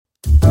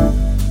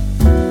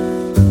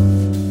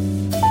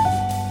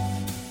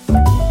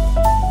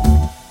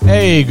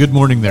Hey, good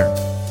morning there.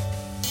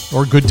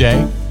 Or good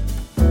day.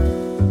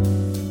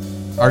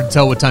 Hard to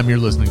tell what time you're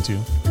listening to.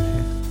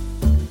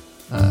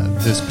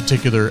 This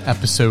particular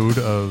episode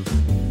of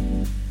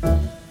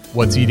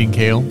What's Eating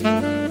Kale.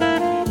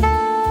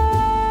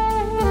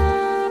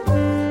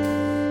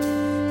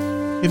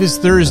 It is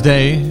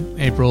Thursday,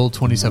 April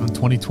 27th,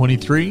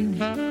 2023.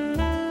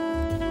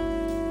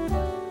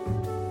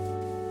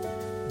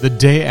 The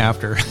day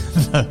after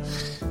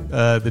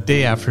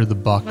the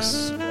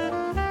Bucks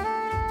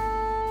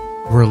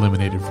were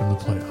eliminated from the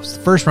playoffs.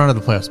 The first round of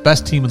the playoffs.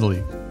 Best team in the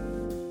league.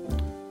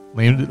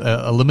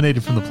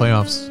 Eliminated from the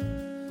playoffs,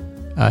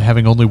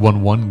 having only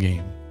won one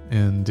game.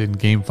 And in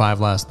Game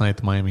 5 last night,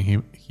 the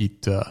Miami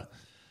Heat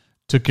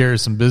took care of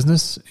some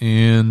business.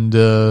 And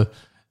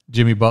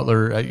Jimmy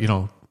Butler,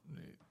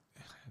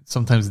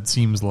 sometimes it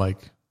seems like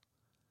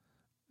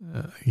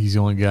he's the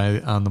only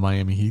guy on the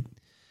Miami Heat.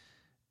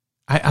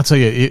 I'll tell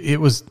you, it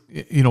was,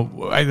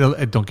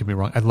 don't get me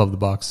wrong. I love the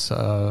Bucks.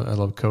 I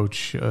love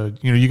Coach.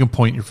 You can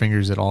point your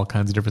fingers at all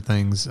kinds of different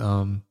things.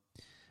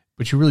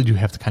 But you really do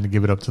have to kind of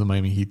give it up to the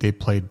Miami Heat. They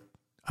played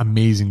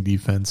amazing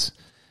defense.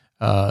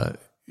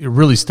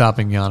 Really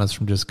stopping Giannis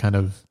from just kind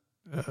of,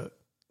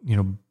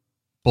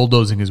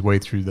 bulldozing his way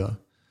through the,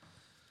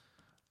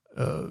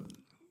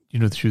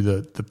 through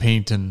the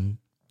paint and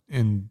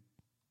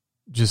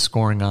just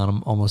scoring on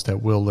him almost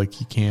at will like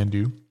he can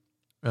do.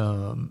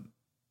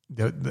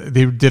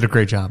 They did a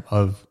great job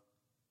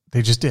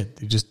they just did.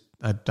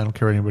 I don't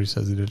care what anybody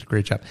says. They did a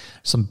great job.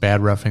 Some bad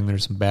reffing.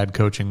 There's some bad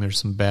coaching. There's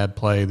some bad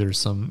play. There's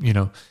some,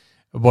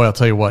 boy, I'll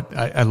tell you what,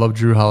 I love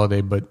Drew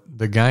Holiday, but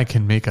the guy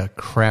can make a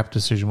crap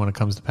decision when it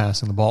comes to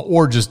passing the ball,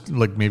 or just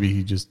like maybe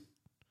he just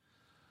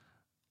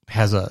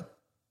has a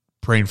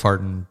brain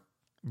fart and,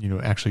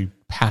 actually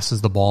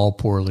passes the ball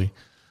poorly.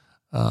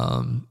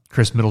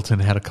 Chris Middleton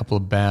had a couple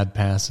of bad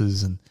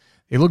passes and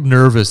they looked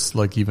nervous,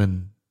 like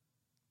even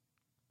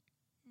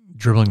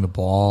dribbling the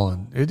ball,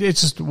 and it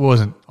just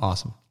wasn't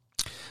awesome.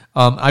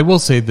 I will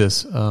say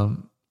this,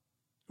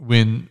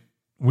 when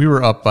we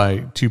were up by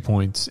 2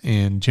 points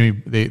and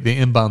Jimmy, they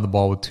inbound the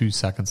ball with 2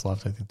 seconds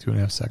left, I think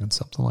 2.5 seconds,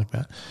 something like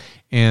that.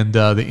 And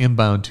they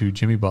inbound to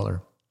Jimmy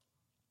Butler.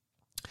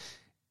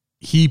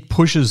 He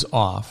pushes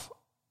off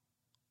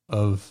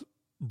of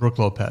Brook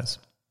Lopez.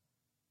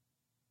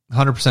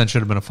 100%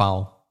 should have been a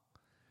foul.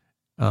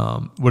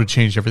 Would have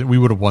changed everything. We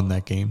would have won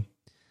that game.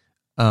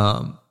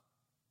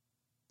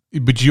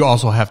 But you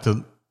also have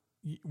to,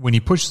 when he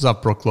pushes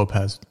off Brook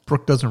Lopez,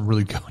 Brook doesn't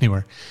really go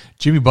anywhere.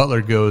 Jimmy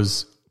Butler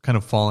goes kind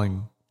of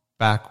falling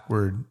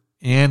backward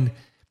and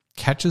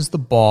catches the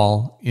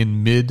ball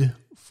in mid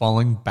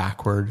falling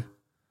backward,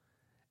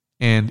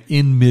 and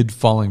in mid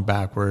falling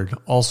backward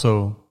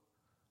also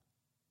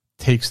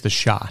takes the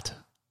shot. I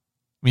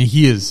mean,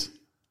 he is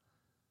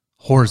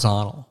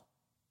horizontal,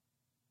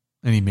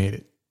 and he made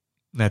it.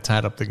 And that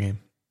tied up the game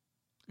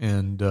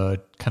and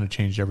kind of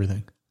changed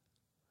everything.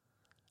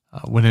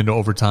 Went into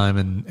overtime,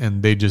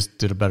 and they just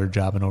did a better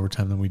job in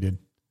overtime than we did.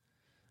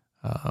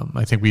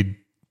 I think we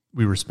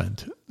were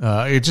spent.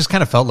 It just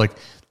kind of felt like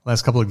the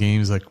last couple of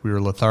games, like we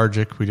were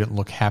lethargic. We didn't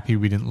look happy.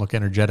 We didn't look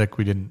energetic.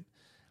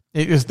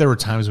 There were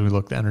times when we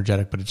looked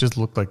energetic, but it just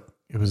looked like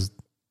it was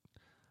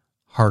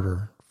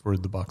harder for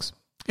the Bucks.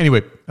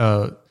 Anyway,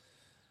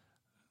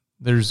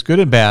 there's good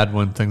and bad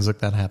when things like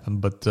that happen,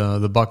 but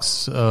the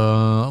Bucks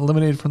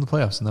eliminated from the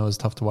playoffs, and that was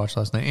tough to watch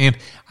last night. And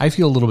I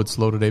feel a little bit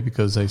slow today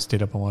because I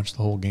stayed up and watched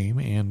the whole game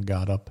and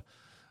got up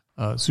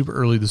super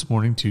early this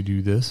morning to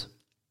do this.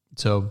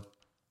 So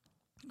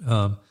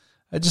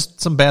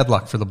just some bad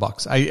luck for the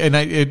Bucks.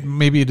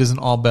 Maybe it isn't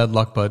all bad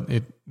luck, but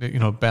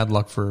bad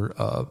luck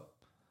for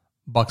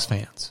Bucks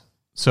fans.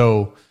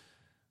 So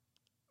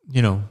at the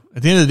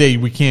end of the day,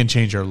 we can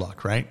change our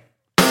luck, right?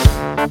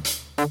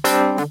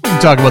 We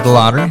can talk about the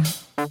lottery.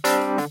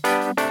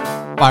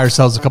 Buy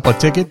ourselves a couple of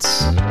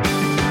tickets.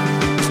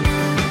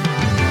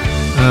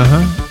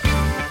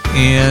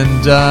 And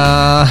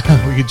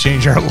we could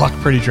change our luck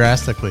pretty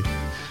drastically.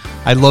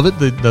 I love it.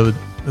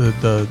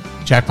 The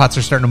jackpots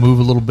are starting to move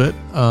a little bit.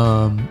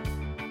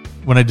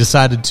 When I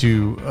decided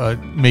to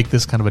make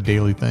this kind of a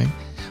daily thing,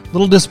 a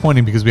little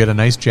disappointing because we had a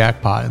nice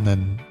jackpot and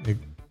then it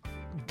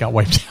got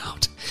wiped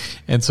out.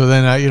 And so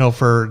then,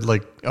 for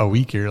like a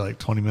week, you're like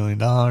 $20 million,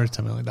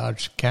 $10 million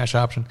cash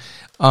option.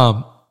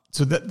 So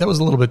that was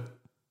a little bit,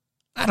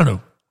 I don't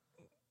know.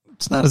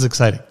 It's not as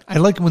exciting. I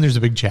like it when there's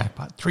a big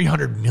jackpot,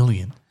 $300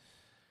 million.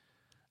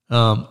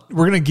 We're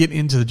going to get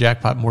into the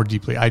jackpot more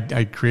deeply.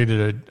 I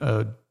created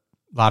a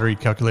lottery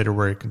calculator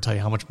where it can tell you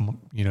how much,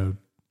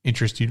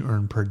 interest you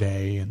earn per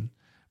day and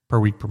per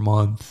week, per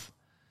month.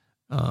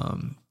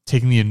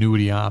 Taking the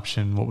annuity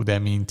option, what would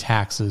that mean?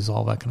 Taxes,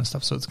 all that kind of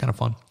stuff. So it's kind of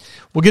fun.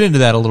 We'll get into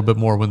that a little bit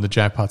more when the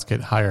jackpots get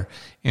higher.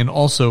 And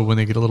also when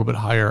they get a little bit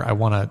higher, I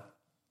want to,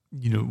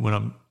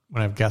 when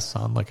I have guests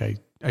on, like I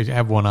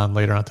have one on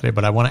later on today,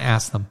 but I want to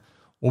ask them,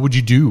 what would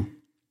you do?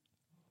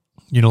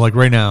 Like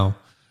right now,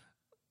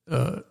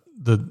 the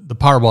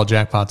Powerball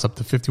jackpot's up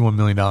to $51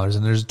 million,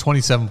 and there's a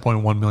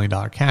 $27.1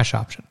 million cash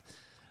option.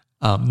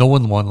 No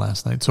one won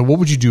last night. So what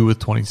would you do with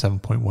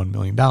 $27.1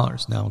 million?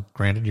 Now,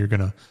 granted, you're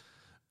going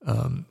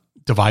to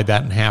divide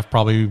that in half,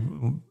 probably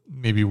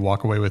maybe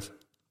walk away with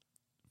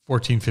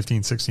 14,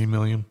 15, 16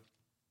 million.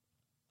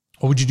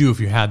 What would you do if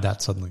you had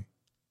that suddenly?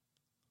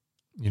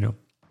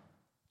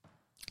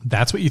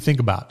 That's what you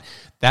think about.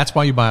 That's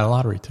why you buy a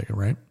lottery ticket,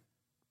 right?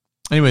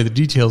 Anyway, the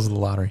details of the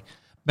lottery.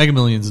 Mega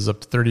Millions is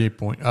up to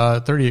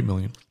 38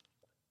 million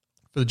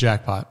for the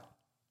jackpot.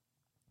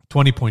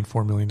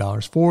 $20.4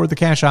 million for the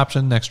cash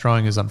option. Next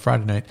drawing is on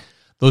Friday night.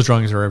 Those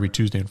drawings are every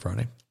Tuesday and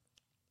Friday.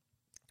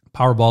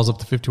 Powerball's up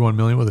to $51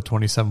 million with a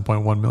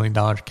 $27.1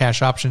 million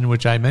cash option,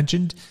 which I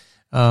mentioned.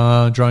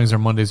 Drawings are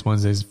Mondays,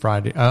 Wednesdays,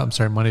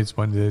 Mondays,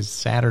 Wednesdays,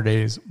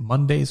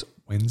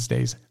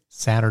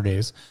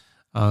 Saturdays.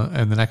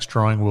 And the next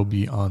drawing will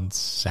be on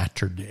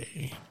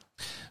Saturday.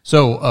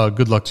 So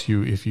good luck to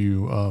you if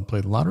you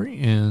play the lottery.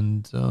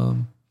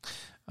 And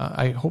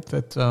I hope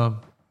that,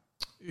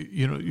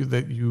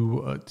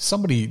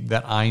 somebody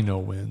that I know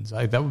wins.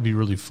 That would be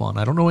really fun.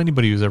 I don't know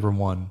anybody who's ever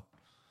won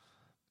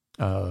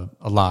a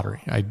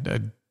lottery.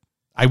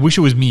 I wish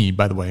it was me,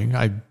 by the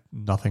way.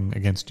 Nothing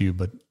against you,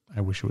 but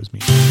I wish it was me.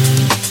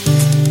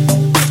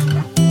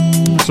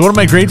 So what am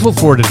I grateful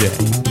for today?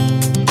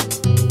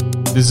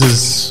 This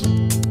is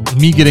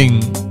me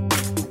getting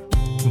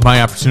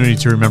my opportunity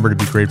to remember to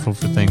be grateful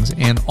for things.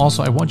 And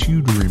also, I want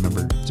you to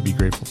remember to be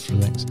grateful for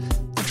things.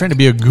 I'm not trying to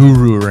be a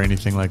guru or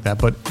anything like that,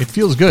 but it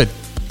feels good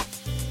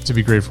to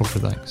be grateful for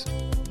things.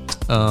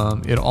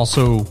 It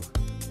also,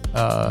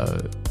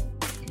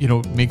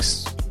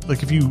 makes,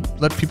 like, if you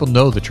let people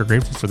know that you're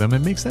grateful for them, it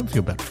makes them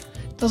feel better.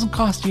 It doesn't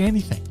cost you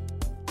anything.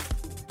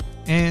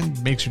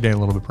 And makes your day a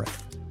little bit brighter.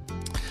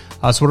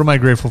 So what am I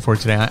grateful for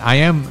today? I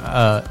am...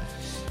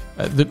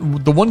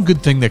 The one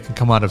good thing that can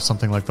come out of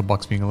something like the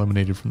Bucks being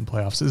eliminated from the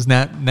playoffs is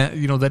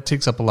that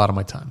takes up a lot of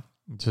my time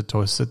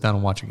to sit down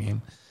and watch a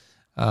game.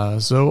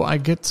 So I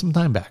get some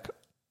time back.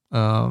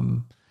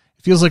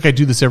 It feels like I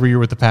do this every year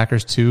with the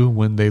Packers too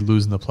when they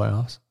lose in the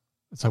playoffs.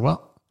 It's like,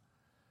 well,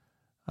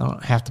 I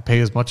don't have to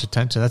pay as much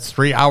attention. That's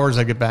 3 hours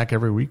I get back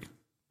every week.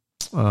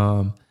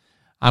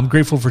 I'm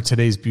grateful for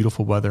today's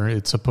beautiful weather.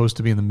 It's supposed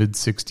to be in the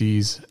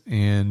mid-60s,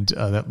 and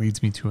that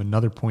leads me to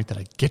another point that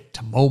I get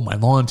to mow my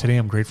lawn today.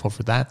 I'm grateful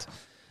for that.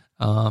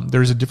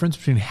 There's a difference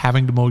between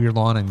having to mow your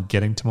lawn and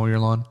getting to mow your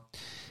lawn,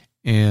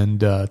 and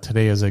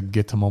today is a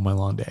get to mow my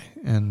lawn day,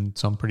 and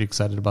so I'm pretty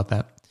excited about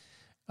that.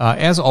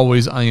 As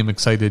always, I am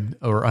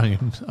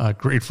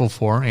grateful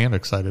for and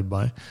excited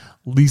by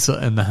Lisa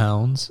and the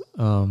Hounds.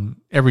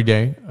 Every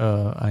day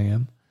I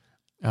am.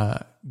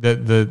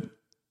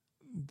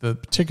 The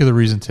particular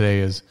reason today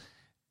is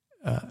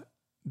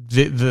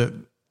the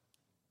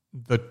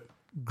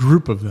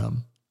group of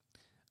them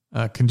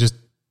can just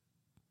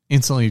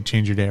instantly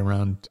change your day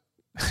around,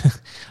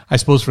 I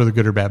suppose for the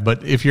good or bad.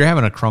 But if you're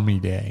having a crummy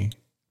day,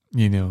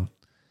 the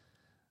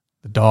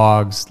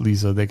dogs,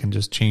 Lisa, they can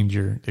just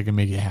they can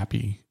make you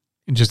happy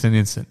in just an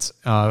instant.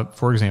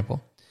 For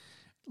example,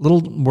 a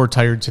little more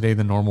tired today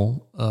than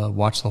normal.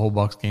 Watched the whole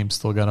Bucks game,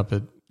 still got up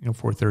at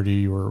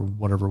 4:30 or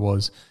whatever it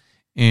was.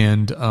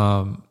 And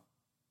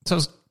so I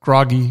was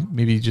groggy,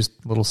 maybe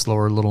just a little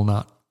slower, a little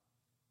not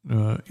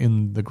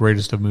in the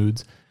greatest of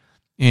moods.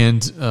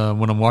 And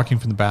when I'm walking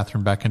from the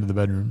bathroom back into the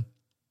bedroom,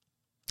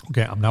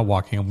 okay, I'm not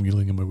walking, I'm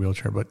wheeling in my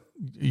wheelchair, but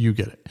you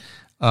get it.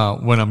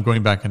 When I'm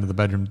going back into the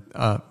bedroom,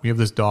 we have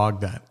this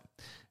dog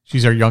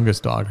she's our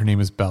youngest dog. Her name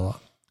is Bella.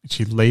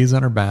 She lays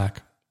on her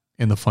back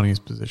in the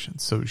funniest position.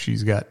 So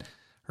she's got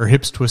her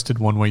hips twisted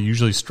one way,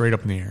 usually straight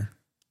up in the air.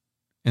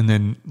 And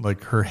then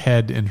like her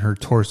head and her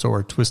torso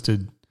are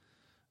twisted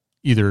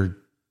either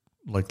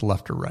like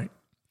left or right.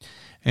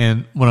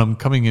 And when I'm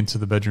coming into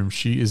the bedroom,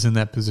 she is in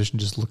that position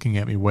just looking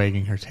at me,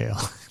 wagging her tail.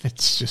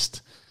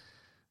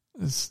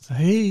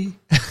 Hey.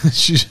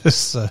 She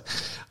just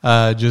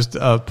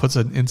puts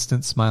an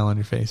instant smile on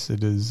your face.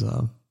 It's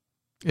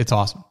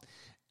awesome.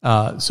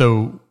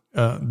 So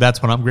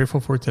that's what I'm grateful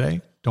for today.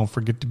 Don't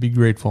forget to be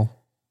grateful.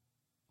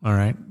 All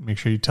right. Make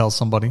sure you tell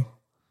somebody.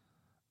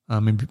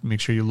 Make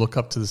sure you look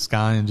up to the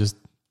sky and just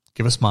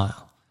give a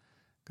smile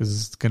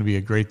because it's going to be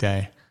a great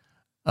day.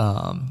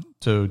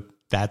 So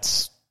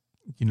that's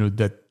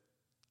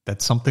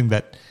something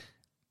that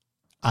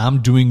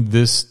I'm doing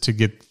this to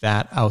get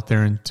that out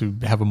there and to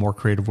have a more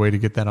creative way to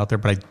get that out there.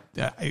 But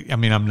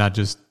I'm not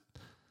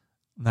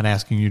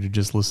asking you to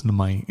just listen to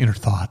my inner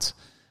thoughts.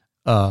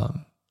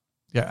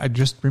 I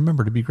just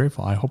remember to be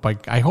grateful. I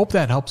hope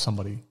that helps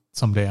somebody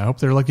someday. I hope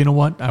they're like, you know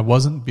what? I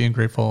wasn't being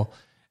grateful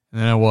and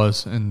then I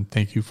was, and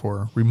thank you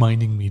for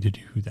reminding me to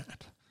do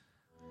that.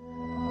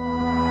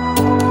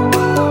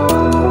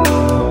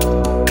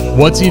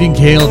 What's eating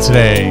kale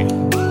today?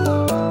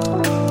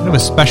 Kind of a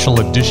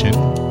special edition.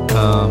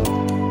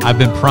 I've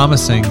been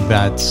promising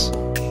that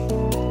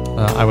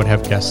I would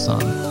have guests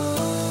on.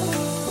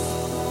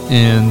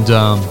 And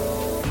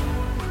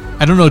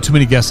I don't know too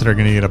many guests that are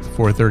going to get up at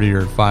 4:30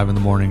 or 5 in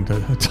the morning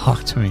to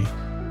talk to me.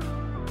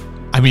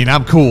 I mean,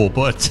 I'm cool,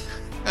 but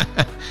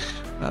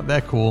not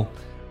that cool.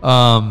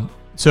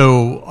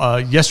 So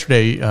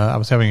yesterday, I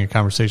was having a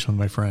conversation with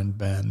my friend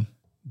Ben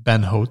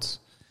Hotz.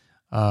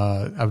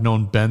 I've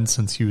known Ben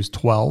since he was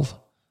 12.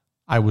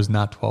 I was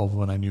not 12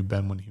 when I knew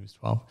Ben when he was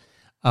 12.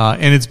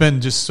 And it's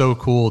been just so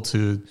cool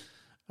to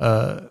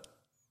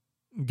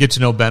get to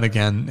know Ben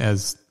again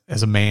as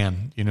a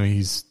man. You know,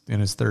 he's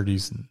in his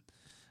 30s,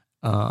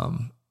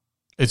 and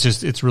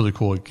it's really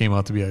cool. It came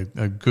out to be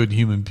a good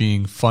human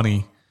being,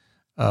 funny,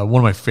 one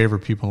of my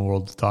favorite people in the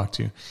world to talk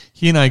to.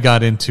 He and I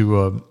got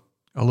into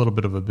a little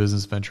bit of a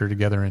business venture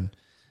together, and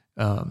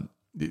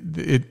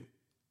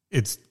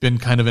it's been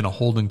kind of in a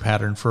holding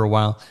pattern for a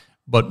while,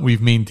 but we've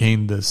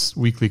maintained this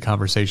weekly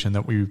conversation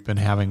that we've been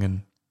having,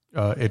 and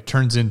it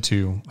turns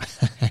into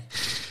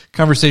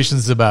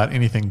conversations about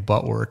anything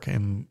but work.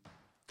 And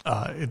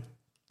I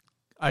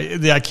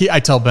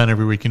tell Ben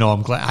every week, you know,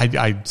 I'm glad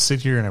I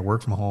sit here and I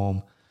work from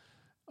home.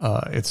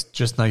 It's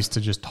just nice to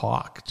just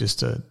talk, just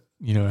to,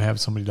 you know, have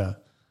somebody to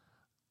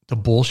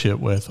bullshit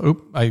with.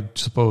 I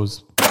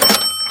suppose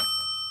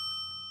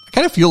I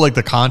kind of feel like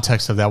the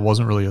context of that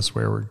wasn't really a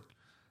swear word.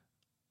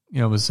 You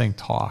know, I was saying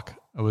talk.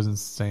 I wasn't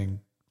saying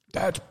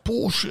that's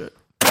bullshit.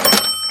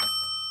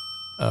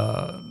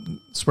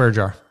 Swear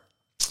jar.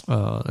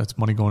 That's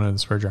money going into the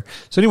swear jar.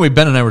 So anyway,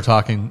 Ben and I were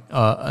talking,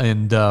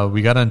 and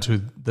we got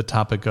onto the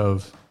topic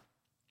of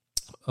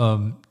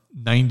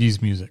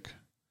 90s music.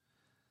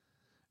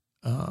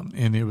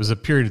 And it was a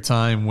period of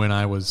time when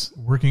I was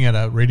working at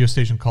a radio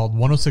station called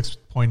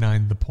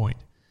 106.9 The Point,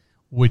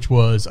 which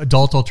was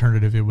adult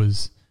alternative. It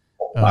was...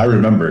 I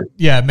remember.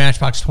 Yeah,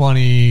 Matchbox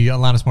 20,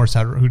 Alanis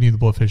Morissette, Who Need the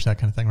Blowfish, that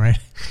kind of thing, right?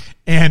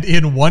 And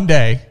in one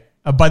day,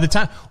 by the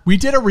time we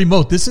did a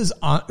remote, this is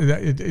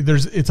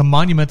it's a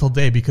monumental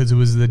day because it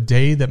was the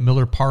day that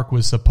Miller Park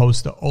was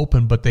supposed to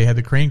open, but they had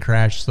the crane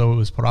crash, so it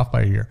was put off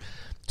by a year.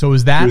 So it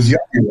was that. It was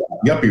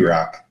Yuppie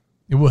Rock.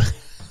 It was.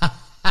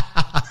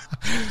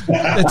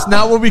 It's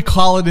not what we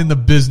call it in the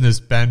business,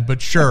 Ben, but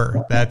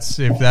sure,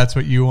 if that's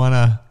what you want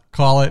to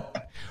call it.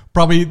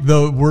 Probably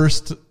the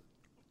worst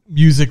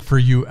music for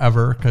you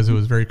ever because it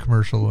was very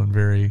commercial and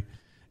very.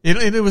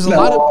 It was a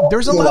lot of.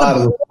 There's a lot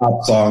of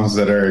pop songs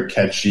that are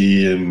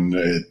catchy and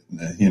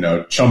you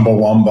know,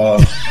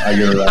 Chumbawamba. I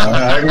get around.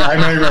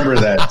 I remember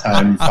that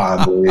time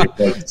fondly.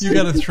 But you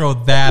got to throw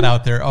that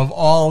out there. Of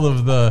all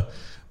of the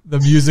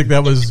music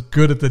that was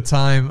good at the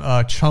time,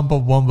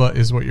 Chumbawamba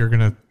is what you're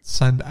gonna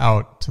send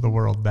out to the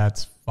world.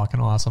 That's fucking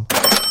awesome.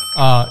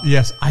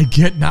 Yes, I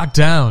Get Knocked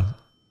Down.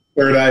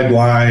 Third Eye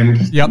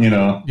Blind. Yep. You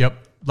know. Yep.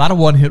 A lot of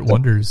one-hit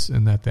wonders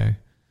in that day.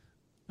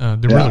 There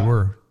really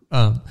were.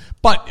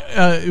 But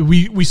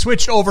we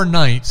switched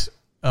overnight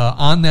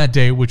on that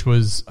day, which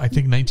was, I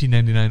think,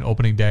 1999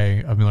 opening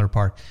day of Miller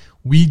Park.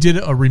 We did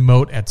a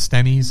remote at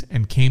Stenny's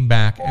and came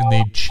back, and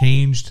they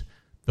changed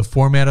the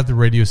format of the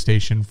radio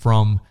station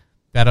from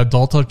that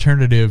adult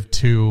alternative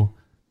to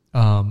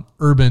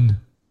urban,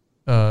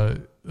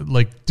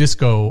 like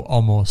disco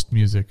almost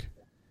music.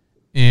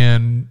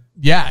 And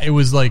yeah, it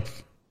was like...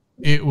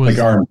 It was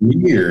like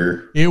R&B,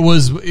 or it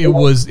was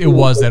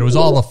that. It was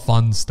all the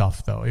fun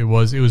stuff, though. It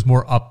was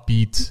more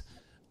upbeat,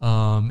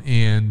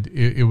 and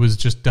it was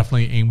just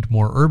definitely aimed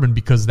more urban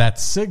because that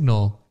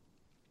signal,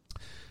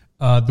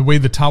 the way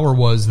the tower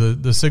was,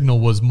 the signal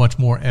was much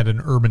more at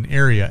an urban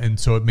area, and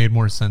so it made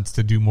more sense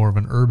to do more of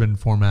an urban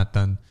format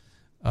than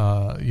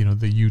you know,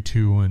 the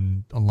U2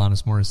 and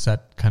Alanis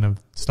Morissette kind of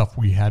stuff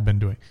we had been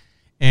doing.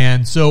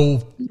 And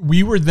so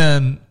we were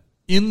then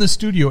in the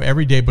studio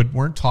every day, but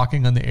weren't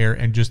talking on the air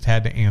and just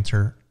had to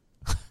answer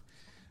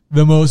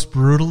the most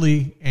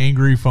brutally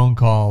angry phone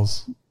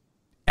calls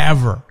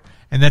ever.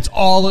 And that's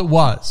all it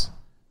was.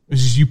 It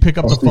was just you pick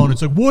up the phone.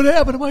 It's like, what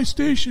happened to my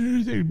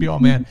station? It'd be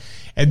all mad.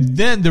 And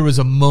then there was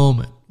a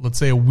moment, let's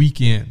say a week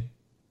in,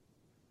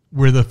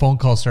 where the phone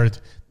call started.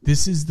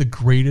 This is the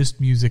greatest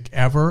music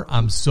ever.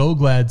 I'm so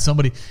glad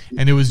somebody,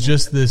 and it was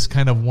just this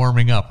kind of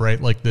warming up, right?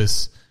 Like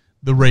this,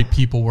 the right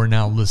people were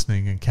now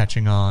listening and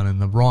catching on,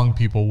 and the wrong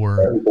people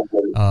were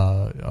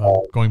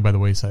going by the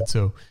wayside.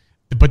 So,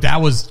 but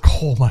that was,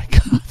 oh my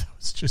God, that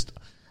was just,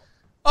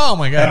 oh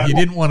my God, you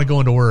didn't want to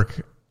go into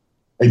work.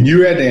 And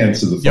you had to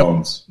answer the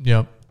phones.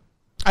 Yep.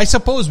 I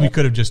suppose we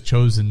could have just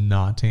chosen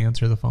not to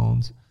answer the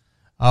phones,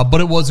 but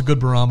it was a good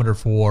barometer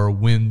for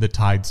when the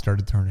tide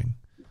started turning.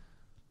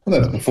 Well,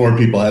 that's before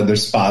people had their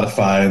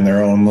Spotify and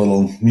their own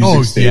little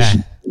music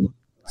station. Yeah.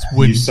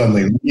 You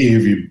suddenly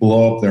leave, you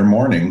blow up their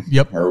morning,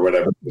 or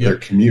whatever, their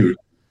commute,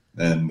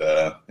 and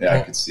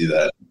I could see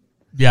that.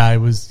 Yeah, it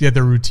was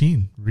their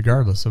routine,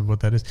 regardless of what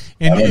that is.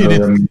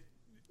 And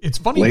it's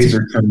funny.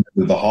 Laser turned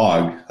into the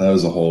Hog. That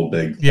was a whole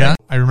big thing. Yeah,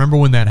 I remember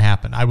when that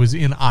happened. I was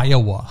in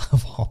Iowa,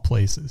 of all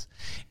places,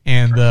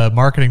 and the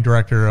marketing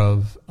director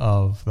of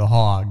the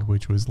Hog,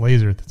 which was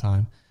Laser at the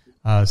time,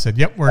 said,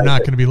 "Yep, we're not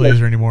going to be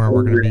Laser anymore.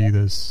 We're going to be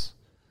this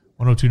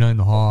 102.9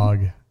 The Hog."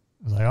 I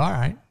was like, "All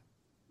right."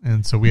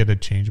 And so we had to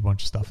change a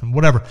bunch of stuff and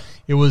whatever.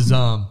 It was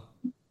a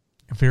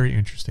very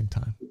interesting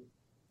time.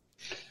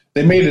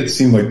 They made it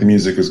seem like the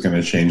music was going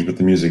to change, but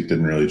the music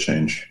didn't really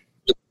change.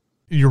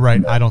 You're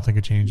right. I don't think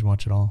it changed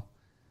much at all.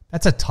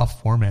 That's a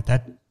tough format.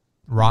 That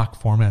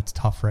rock format's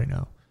tough right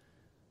now.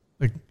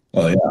 Like,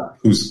 oh yeah,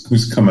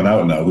 who's coming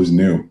out now? Who's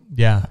new?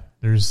 Yeah,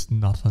 there's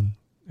nothing.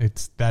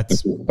 That's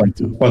a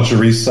bunch of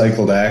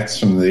recycled acts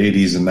from the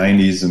 80s and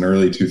 90s and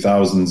early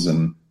 2000s,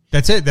 and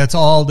that's it. That's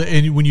all.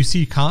 And when you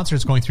see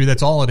concerts going through,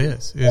 that's all it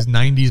is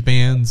 90s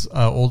bands,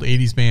 old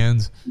 80s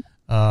bands.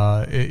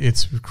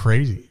 It's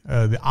crazy.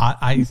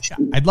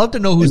 I'd love to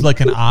know who's like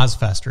an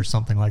Ozfest or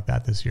something like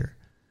that this year.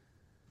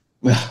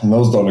 And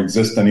those don't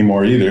exist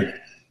anymore either.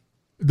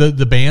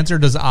 The bands, or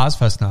does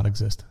Ozfest not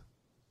exist?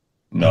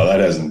 No, that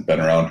hasn't been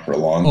around for a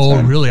long time.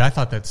 Oh, really? I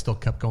thought that still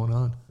kept going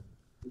on.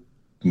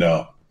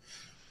 No,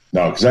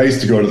 because I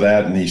used to go to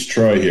that in East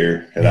Troy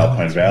here at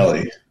Alpine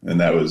Valley, and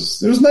it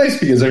was nice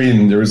because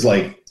there was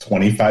like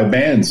 25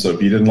 bands. So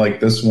if you didn't like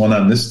this one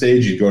on this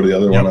stage, you'd go to the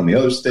other one on the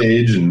other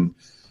stage, and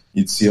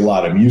you'd see a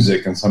lot of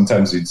music. And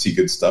sometimes you'd see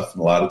good stuff,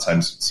 and a lot of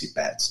times you'd see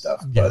bad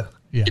stuff. But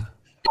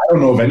I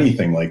don't know of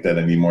anything like that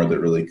anymore that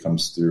really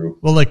comes through.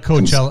 Well, like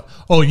Coachella.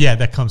 Oh yeah,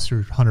 that comes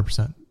through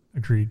 100%.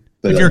 Agreed.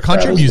 If you're a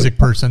country music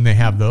person, they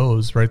have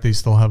those, right? They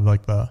still have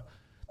like the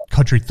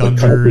Country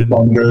Thunder.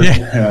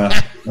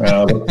 Yeah.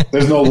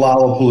 There's no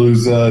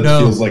Lollapalooza. It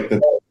feels like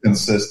that's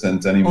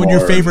consistent anymore. Oh, and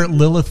your favorite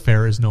Lilith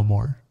Fair is no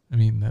more. I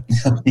mean,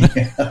 that's...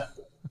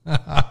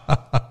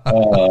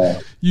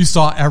 you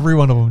saw every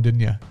one of them,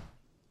 didn't you?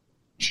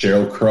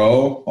 Sheryl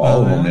Crow,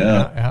 all of them,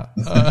 yeah.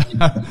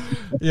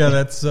 Yeah,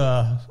 that's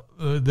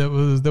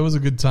that was a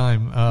good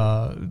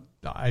time.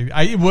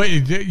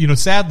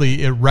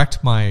 Sadly, it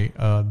wrecked my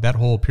that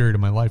whole period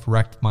of my life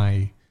wrecked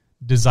my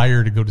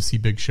desire to go to see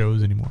big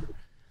shows anymore,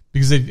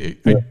 because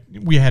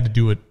we had to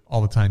do it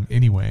all the time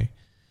anyway,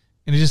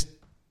 and it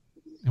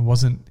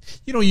wasn't.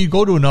 You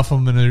go to enough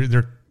of them, and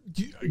they're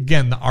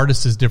again, the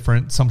artist is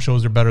different. Some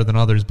shows are better than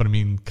others, but I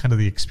mean, kind of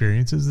the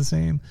experience is the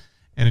same,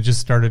 and it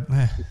just started.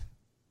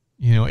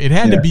 It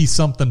had to be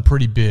something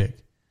pretty big,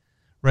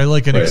 right?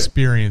 Like an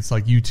experience,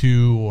 like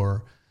U2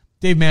 or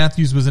Dave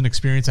Matthews was an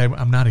experience.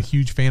 I'm not a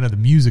huge fan of the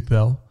music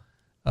though,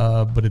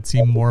 but it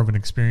seemed more of an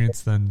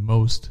experience than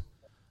most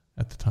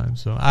at the time.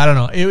 So I don't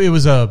know. It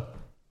was a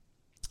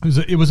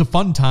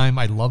fun time.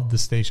 I loved the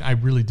station. I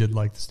really did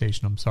like the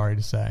station. I'm sorry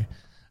to say.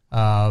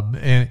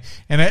 And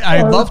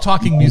I love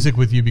talking music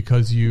with you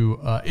because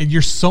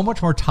you're so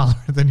much more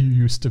tolerant than you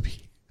used to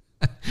be.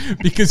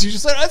 Because you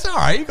just said, that's all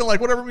right. You can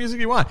like whatever music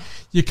you want.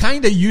 You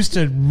kind of used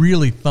to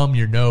really thumb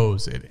your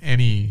nose at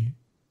any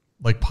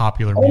like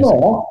popular music.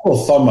 I'll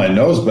still thumb my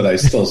nose, but I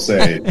still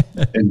say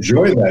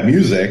enjoy that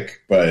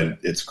music, but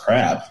it's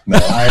crap. No,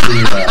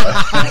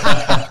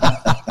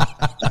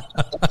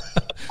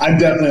 I'm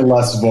definitely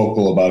less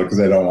vocal about it because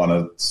I don't want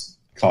to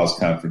cause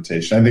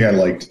confrontation. I think I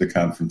liked the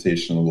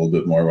confrontation a little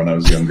bit more when I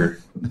was younger.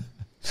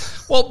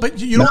 Well, but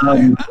you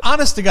don't,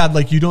 honest to God,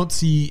 like you don't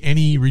see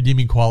any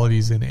redeeming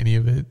qualities in any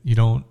of it. You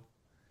don't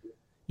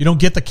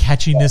get the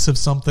catchiness of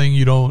something.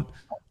 You don't.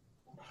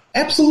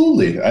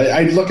 Absolutely.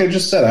 I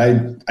just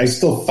said, I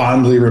still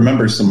fondly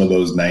remember some of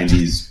those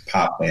 90s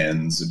pop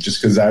bands just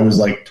because I was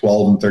like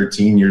 12 and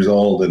 13 years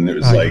old, and it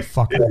was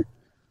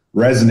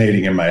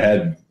resonating in my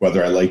head,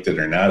 whether I liked it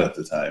or not at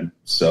the time.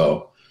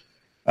 So,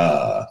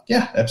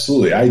 yeah,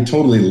 absolutely. I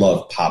totally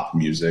love pop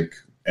music,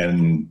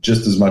 and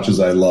just as much as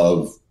I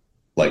love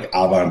like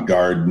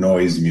avant-garde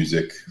noise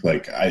music,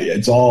 like I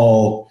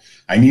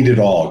need it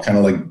all, kind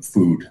of like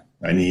food.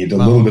 I need a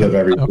little bit of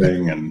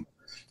everything and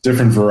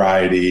different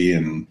variety,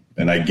 and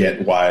I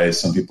get why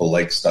some people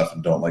like stuff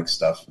and don't like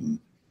stuff. And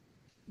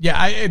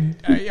yeah,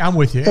 I'm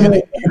with you.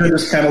 They're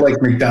just kind of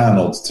like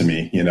McDonald's to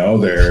me.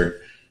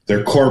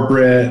 They're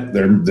corporate,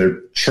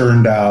 they're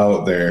churned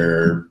out,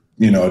 they're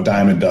a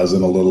dime a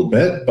dozen a little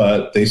bit,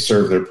 but they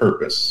serve their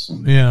purpose.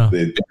 Yeah,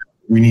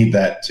 we need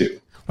that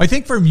too. I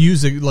think for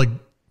music, like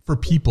for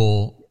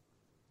people,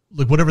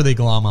 like whatever they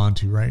glom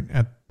onto, right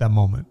at that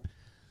moment,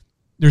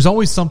 there's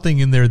always something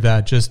in there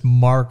that just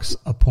marks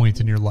a point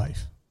in your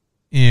life.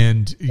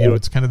 And,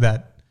 it's kind of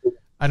that,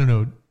 I don't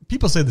know,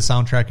 people say the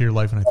soundtrack of your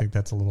life, and I think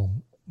that's a little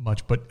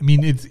much, but I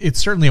mean, it's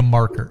certainly a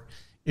marker.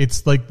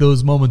 It's like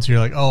those moments where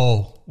you're like,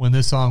 oh, when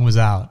this song was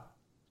out,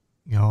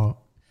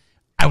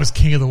 I was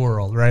king of the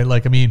world, right?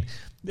 Like, I mean,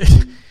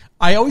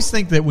 I always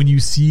think that when you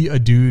see a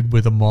dude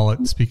with a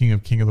mullet, speaking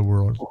of king of the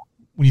world,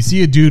 when you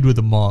see a dude with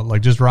a mullet,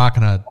 like just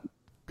rocking a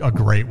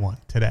great one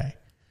today,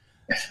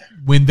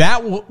 when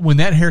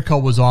that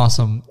haircut was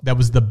awesome, that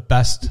was the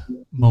best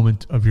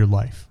moment of your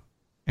life.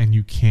 And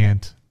you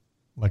can't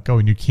let go,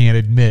 and you can't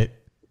admit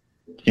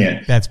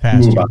that's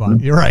past you.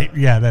 But you're right.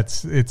 Yeah,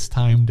 it's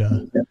time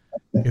to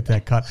get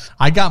that cut.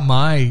 I got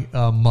my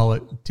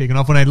mullet taken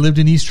off when I lived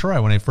in East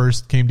Troy. When I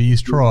first came to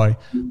East Troy,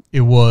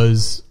 it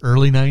was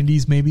early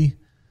 90s maybe.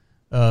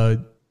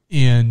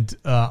 And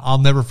I'll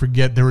never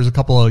forget, there was a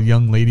couple of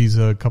young ladies,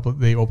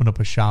 they opened up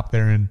a shop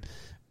there, and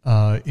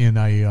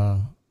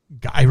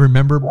I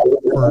remember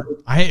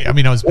I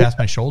was past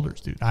my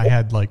shoulders, dude. I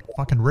had like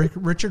fucking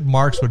Richard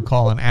Marx would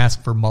call and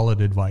ask for mullet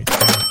advice.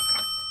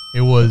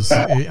 It's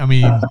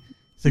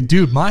like,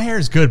 dude, my hair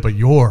is good, but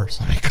yours,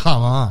 I mean,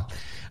 come on.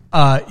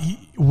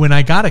 When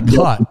I got it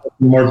cut,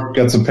 Mark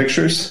got some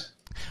pictures.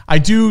 I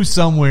do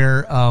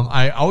somewhere.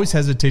 I always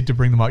hesitate to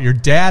bring them out. Your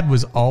dad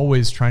was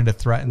always trying to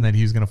threaten that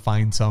he was going to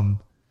find some.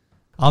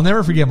 I'll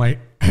never forget, my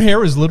hair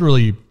was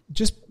literally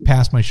just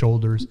past my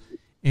shoulders.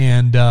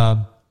 And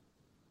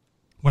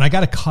when I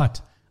got a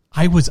cut,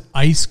 I was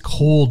ice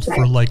cold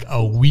for like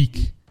a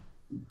week.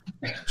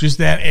 Just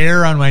that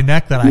air on my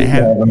neck that I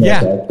had.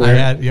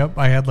 Yeah,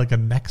 I had like a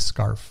neck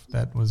scarf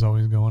that was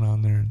always going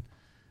on there.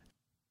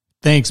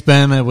 Thanks,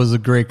 Ben. That was a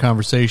great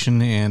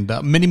conversation, and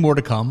many more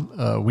to come.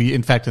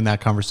 In fact, in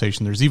that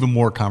conversation, there's even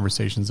more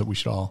conversations that we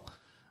should all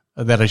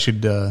that I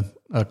should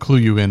clue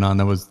you in on.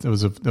 It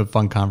was a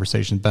fun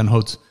conversation. Ben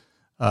Hotz,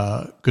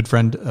 good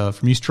friend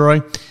from East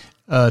Troy,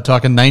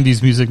 talking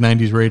 90s music,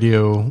 90s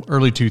radio,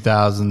 early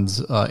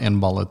 2000s, and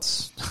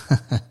mullets.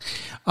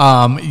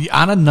 On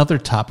another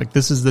topic,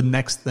 this is the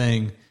next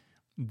thing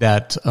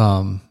that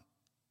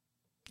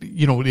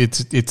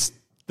it's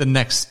the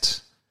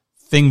next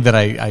thing that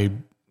I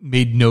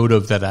made note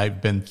of that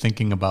I've been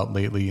thinking about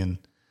lately, and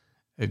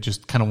I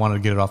just kind of wanted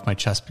to get it off my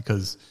chest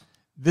because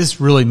this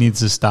really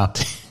needs to stop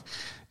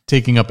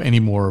taking up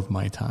any more of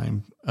my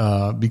time,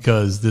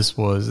 because this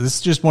is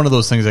just one of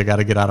those things I got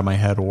to get out of my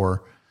head,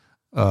 or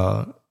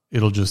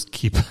it'll just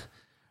keep.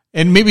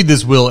 And maybe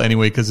this will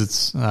anyway, because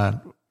it's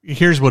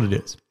here's what it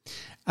is.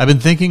 I've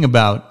been thinking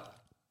about,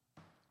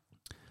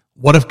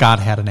 what if God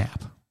had an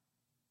app,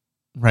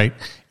 right?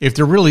 If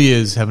there really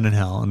is heaven and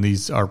hell, and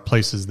these are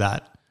places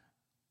that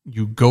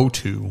you go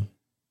to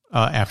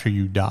after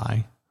you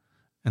die,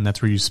 and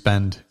that's where you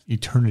spend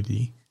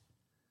eternity.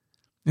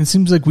 It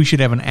seems like we should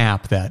have an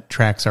app that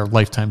tracks our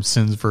lifetime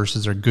sins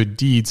versus our good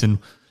deeds, and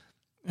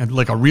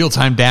like a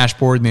real-time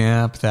dashboard in the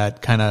app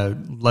that kind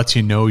of lets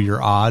you know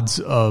your odds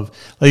of,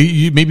 like,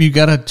 maybe you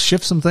got to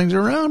shift some things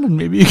around, and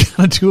maybe you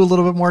got to do a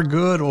little bit more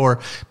good, or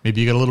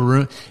maybe you got a little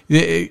room.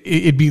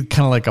 It'd be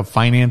kind of like a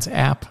finance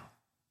app.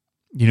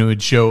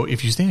 It'd show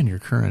if you stay on your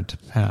current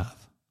path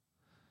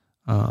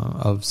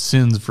of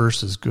sins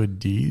versus good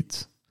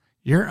deeds,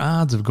 your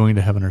odds of going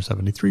to heaven are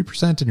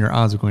 73%, and your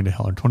odds of going to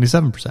hell are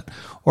 27%.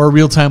 Or a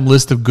real-time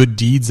list of good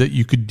deeds that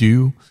you could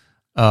do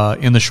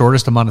in the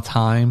shortest amount of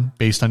time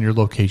based on your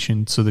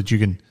location, so that you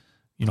can,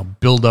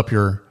 build up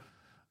your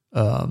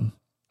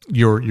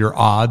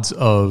odds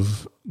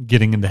of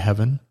getting into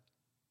heaven.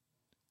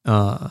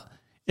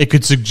 It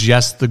could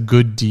suggest the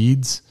good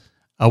deeds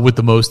with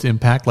the most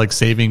impact, like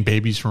saving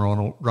babies from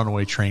a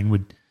runaway train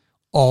would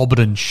all but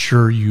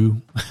ensure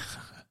you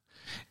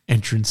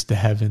entrance to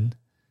heaven.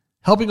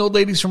 Helping old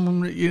ladies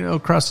from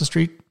across the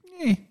street,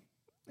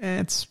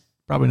 it's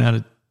probably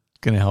not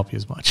going to help you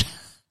as much.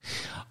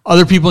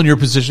 Other people in your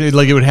position,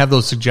 like, it would have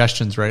those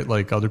suggestions, right?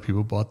 Like, other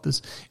people bought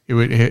this. It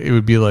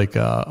would be like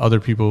other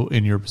people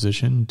in your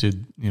position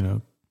did,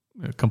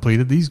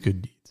 completed these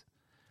good deeds.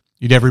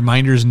 You'd have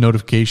reminders and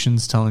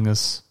notifications telling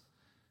us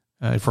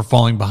if we're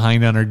falling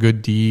behind on our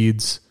good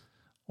deeds,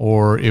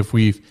 or if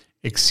we've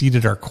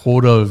exceeded our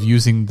quota of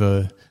using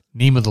the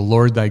name of the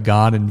Lord thy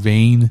God in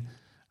vain.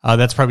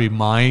 That's probably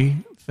my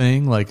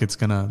thing. Like, it's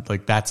gonna,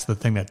 like, that's the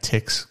thing that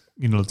ticks.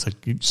 It's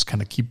like you just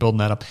kind of keep building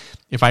that up.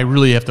 If I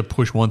really have to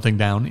push one thing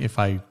down, if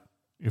I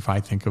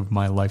think of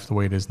my life the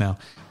way it is now,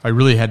 if I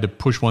really had to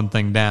push one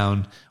thing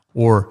down,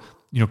 or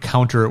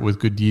counter it with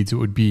good deeds, it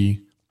would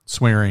be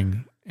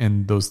swearing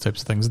and those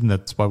types of things. And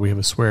that's why we have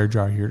a swear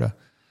jar here to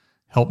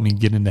help me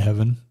get into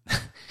heaven.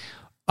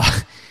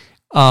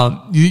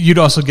 You'd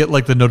also get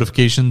like the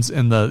notifications,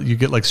 and you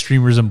get like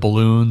streamers and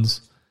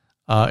balloons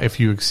if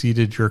you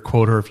exceeded your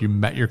quota, or if you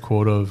met your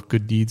quota of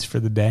good deeds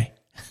for the day.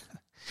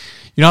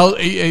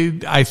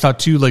 I thought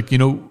too, like,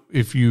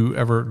 if you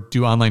ever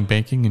do online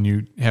banking and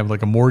you have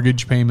like a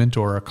mortgage payment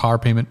or a car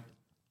payment,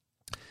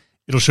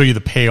 it'll show you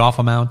the payoff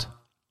amount.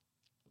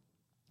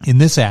 In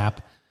this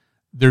app,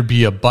 there'd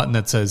be a button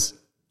that says,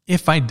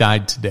 if I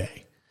died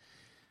today.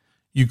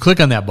 You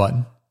click on that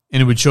button,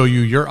 and it would show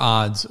you your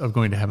odds of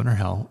going to heaven or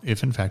hell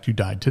if, in fact, you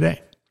died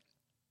today.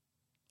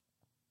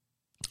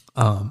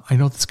 I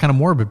know that's kind of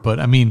morbid, but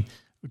I mean,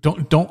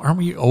 aren't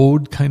we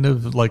owed kind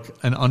of like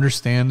an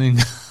understanding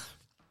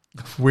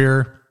of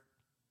where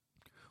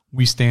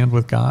we stand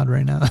with God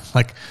right now?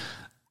 Like,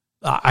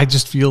 I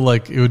just feel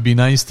like it would be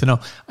nice to know,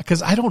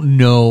 because I don't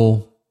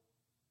know,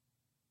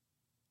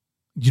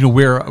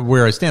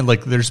 where I stand.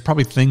 Like, there's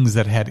probably things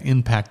that had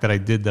impact that I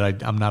did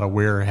that I'm not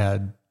aware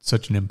had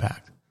such an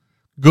impact.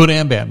 Good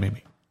and bad,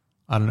 maybe.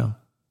 I don't know.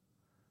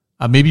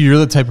 Maybe you're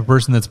the type of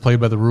person that's played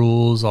by the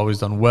rules, always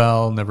done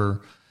well,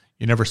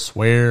 you never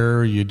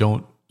swear, you're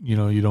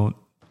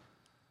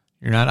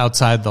not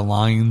outside the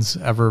lines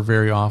ever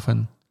very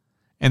often.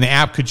 And the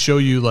app could show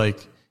you,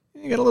 like,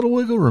 you got a little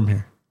wiggle room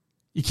here.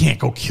 You can't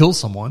go kill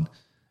someone.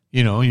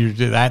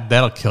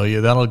 That'll kill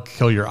you. That'll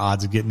kill your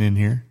odds of getting in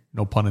here.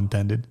 No pun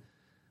intended.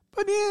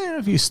 But yeah,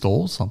 if you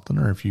stole something,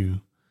 or if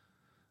you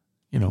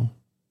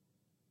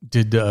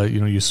did,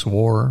 you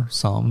swore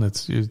something,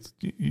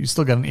 you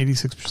still got an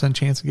 86%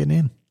 chance of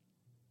getting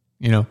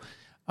in.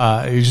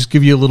 It just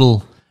give you a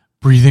little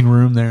breathing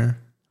room there.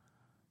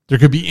 There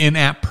could be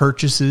in-app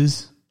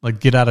purchases, like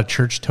get out of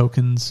church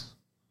tokens.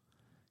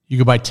 You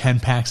could buy 10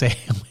 packs of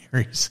Hail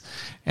Mary's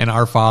and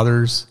Our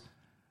Fathers.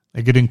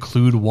 They could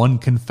include one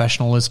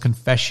confessionalist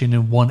confession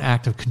and one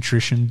act of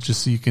contrition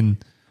just so you can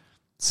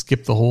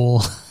skip the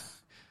whole,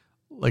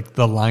 like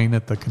the line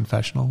at the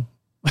confessional.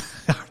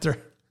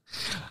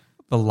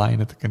 The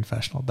line at the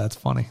confessional. That's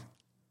funny.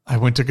 I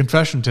went to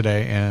confession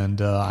today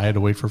and I had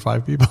to wait for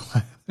 5 people.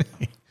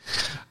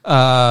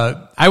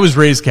 I was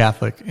raised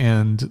Catholic,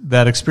 and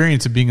that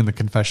experience of being in the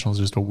confessional is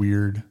just a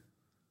weird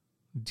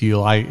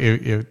deal.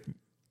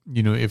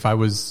 If I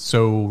was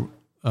so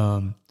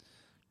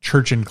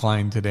church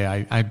inclined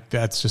today,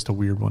 that's just a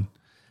weird one.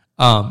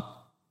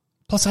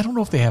 Plus, I don't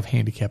know if they have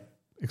handicap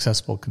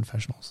accessible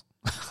confessionals.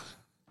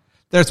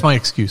 That's my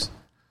excuse.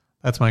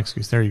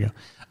 There you go.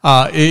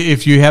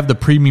 If you have the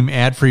premium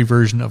ad-free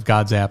version of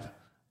God's app,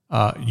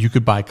 you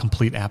could buy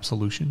complete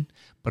absolution,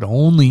 but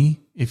only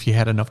if you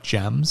had enough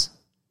gems,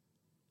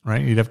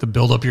 right? You'd have to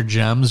build up your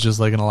gems just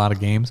like in a lot of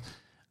games.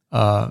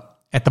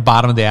 At the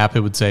bottom of the app, it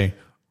would say,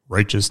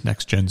 Righteous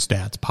Next Gen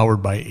Stats,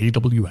 powered by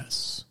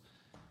AWS.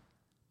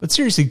 But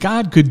seriously,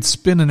 God could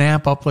spin an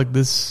app up like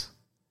this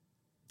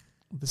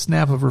with the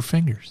snap of her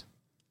fingers.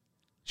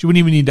 She wouldn't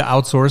even need to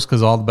outsource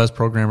because all the best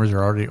programmers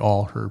are already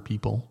all her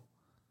people.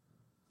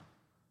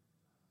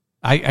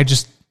 I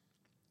just,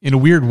 in a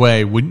weird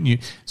way, wouldn't you,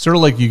 sort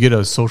of like you get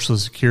a Social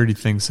Security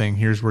thing saying,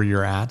 here's where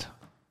you're at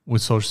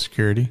with Social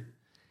Security.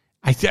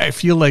 I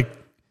feel like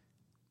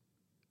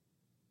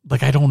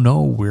I don't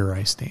know where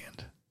I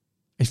stand.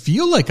 I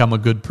feel like I'm a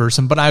good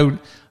person, but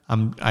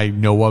I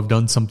know I've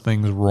done some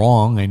things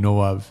wrong. I know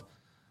I've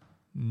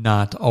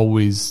not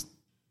always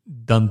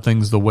done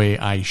things the way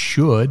I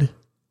should.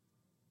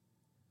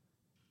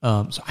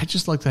 So I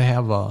just like to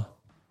have a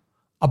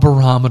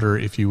barometer,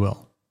 if you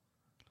will.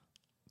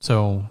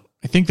 So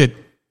I think that,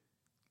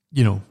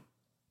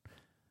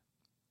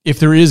 if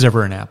there is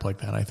ever an app like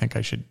that, I think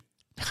I should,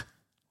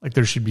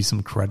 there should be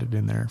some credit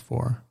in there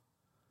for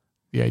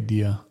the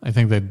idea. I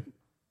think that,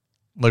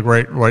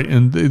 right,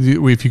 and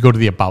if you go to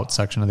the About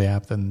section of the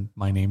app, then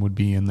my name would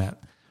be in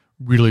that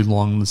really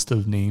long list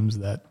of names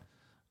that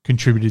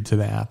contributed to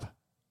the app.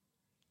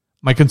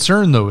 My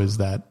concern, though, is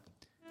that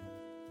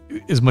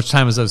as much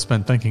time as I've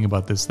spent thinking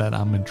about this, that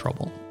I'm in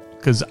trouble.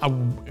 Because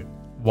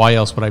why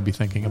else would I be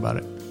thinking about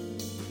it?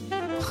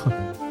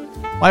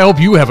 I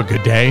hope you have a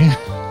good day.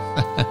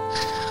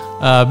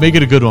 Make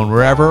it a good one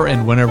wherever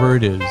and whenever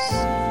it is.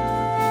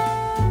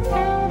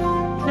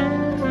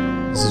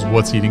 This is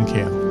What's Eating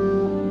Kale.